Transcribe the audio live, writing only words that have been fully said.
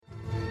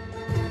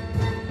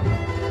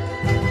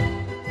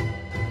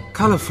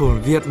Colorful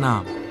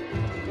Vietnam.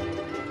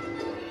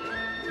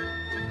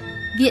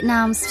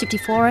 Vietnam's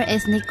 54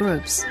 ethnic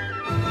groups.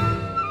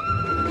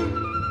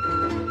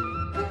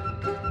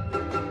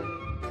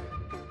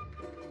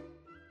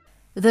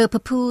 The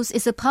papoose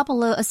is a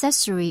popular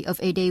accessory of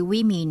A-Day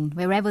women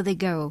wherever they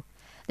go.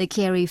 They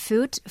carry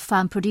food,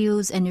 farm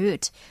produce and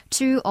wood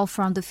to or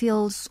from the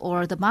fields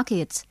or the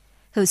markets.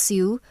 Ho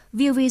Siu,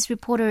 VOV's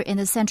reporter in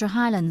the Central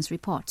Highlands,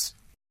 reports.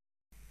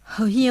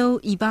 Ho Hieu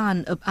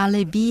Iban of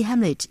Ale B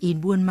hamlet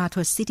in Buôn Ma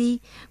Thuột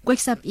City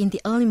wakes up in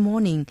the early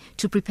morning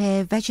to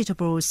prepare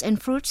vegetables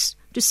and fruits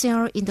to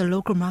sell in the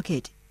local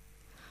market.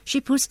 She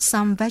puts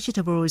some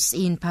vegetables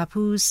in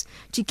papoose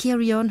to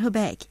carry on her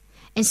back,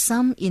 and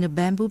some in a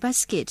bamboo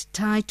basket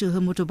tied to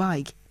her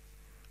motorbike.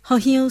 Ho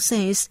Hieu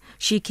says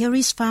she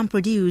carries farm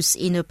produce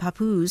in a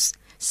papoose,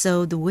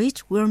 so the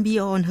weight won't be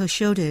on her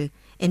shoulder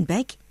and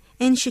back,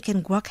 and she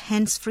can walk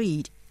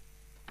hands-free.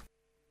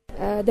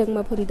 The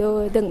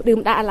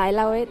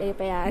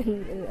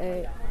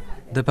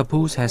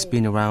papoose has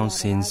been around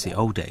since the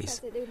old days.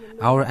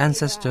 Our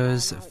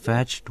ancestors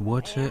fetched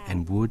water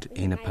and wood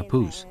in a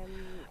papoose.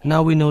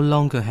 Now we no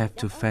longer have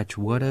to fetch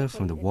water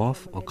from the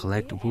wharf or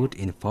collect wood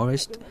in the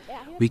forest.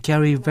 We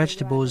carry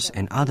vegetables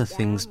and other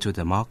things to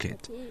the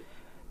market.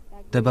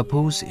 The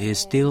papoose is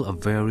still a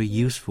very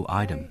useful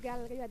item.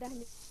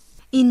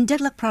 In Đắk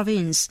Lắk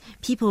province,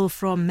 people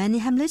from many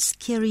hamlets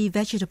carry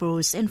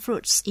vegetables and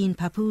fruits in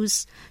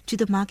papoose to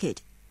the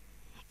market.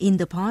 In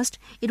the past,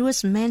 it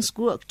was men's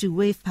work to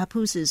wave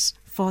papooses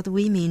for the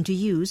women to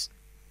use.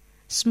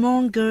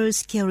 Small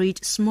girls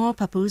carried small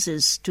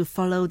papooses to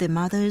follow their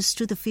mothers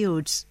to the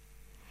fields.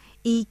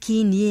 Y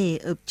Ki Nie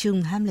of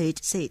Chung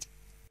Hamlet said,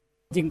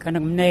 A-Day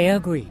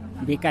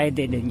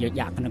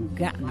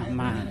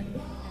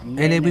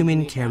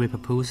women carry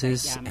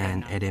papooses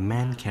and A-Day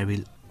men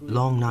carry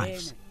long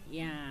knives.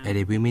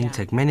 A-Day women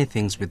take many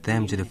things with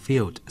them to the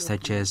field,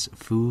 such as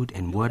food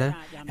and water,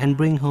 and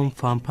bring home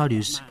farm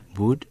produce,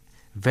 wood,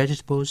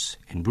 vegetables,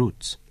 and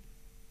roots.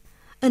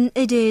 An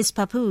A-Day's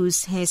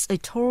papoose has a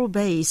tall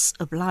base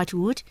of light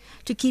wood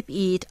to keep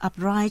it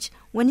upright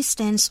when it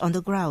stands on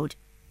the ground.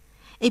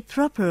 A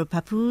proper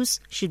papoose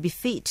should be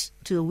fit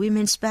to a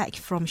woman's back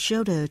from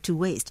shoulder to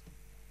waist.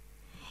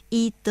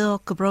 Y To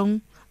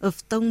Cabrong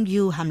of Tông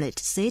Du Hamlet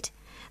said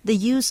they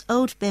use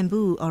old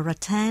bamboo or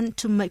rattan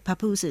to make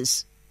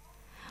papooses.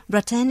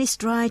 Rattan is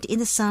dried in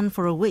the sun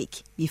for a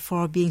week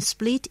before being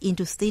split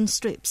into thin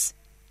strips.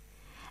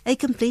 A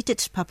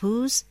completed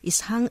papoose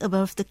is hung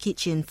above the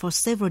kitchen for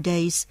several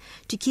days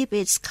to keep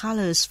its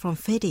colors from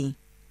fading.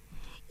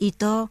 Y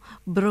To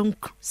Brong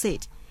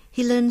said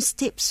he learns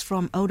tips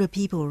from older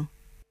people.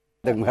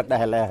 I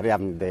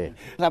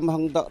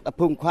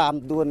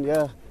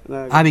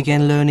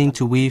began learning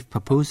to weave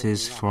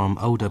papooses from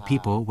older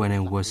people when I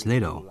was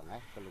little.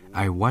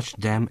 I watched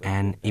them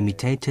and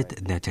imitated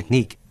their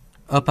technique.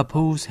 A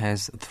papoose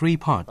has 3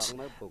 parts: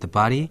 the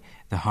body,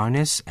 the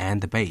harness,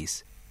 and the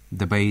base.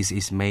 The base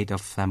is made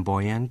of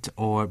flamboyant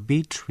or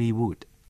beech tree wood.